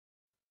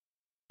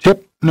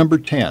Number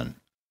 10.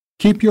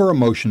 Keep your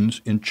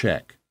emotions in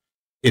check.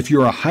 If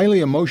you're a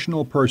highly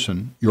emotional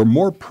person, you're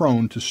more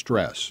prone to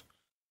stress.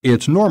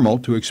 It's normal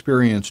to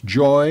experience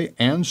joy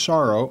and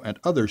sorrow and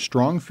other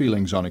strong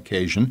feelings on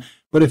occasion,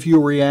 but if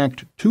you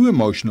react too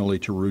emotionally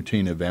to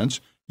routine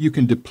events, you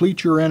can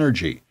deplete your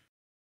energy.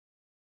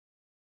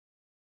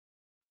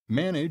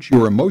 Manage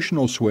your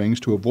emotional swings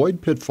to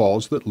avoid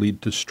pitfalls that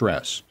lead to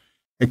stress.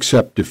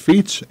 Accept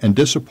defeats and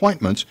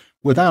disappointments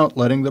without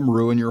letting them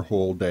ruin your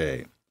whole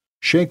day.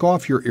 Shake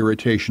off your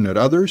irritation at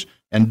others,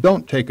 and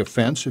don't take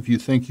offense if you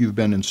think you've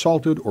been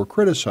insulted or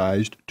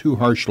criticized too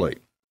harshly.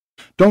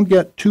 Don't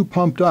get too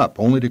pumped up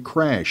only to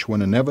crash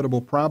when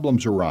inevitable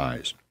problems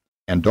arise.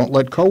 And don't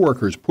let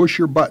coworkers push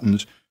your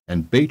buttons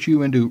and bait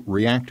you into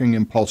reacting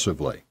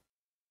impulsively.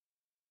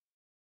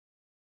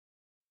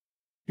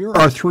 Here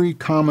are 3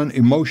 common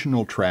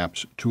emotional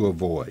traps to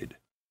avoid.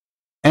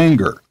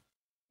 Anger.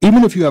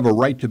 Even if you have a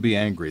right to be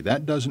angry,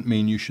 that doesn't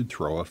mean you should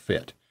throw a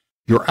fit.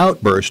 Your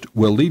outburst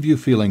will leave you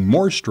feeling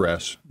more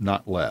stress,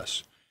 not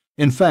less.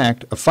 In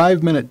fact, a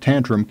 5-minute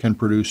tantrum can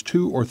produce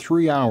 2 or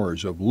 3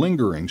 hours of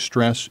lingering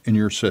stress in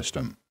your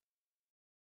system.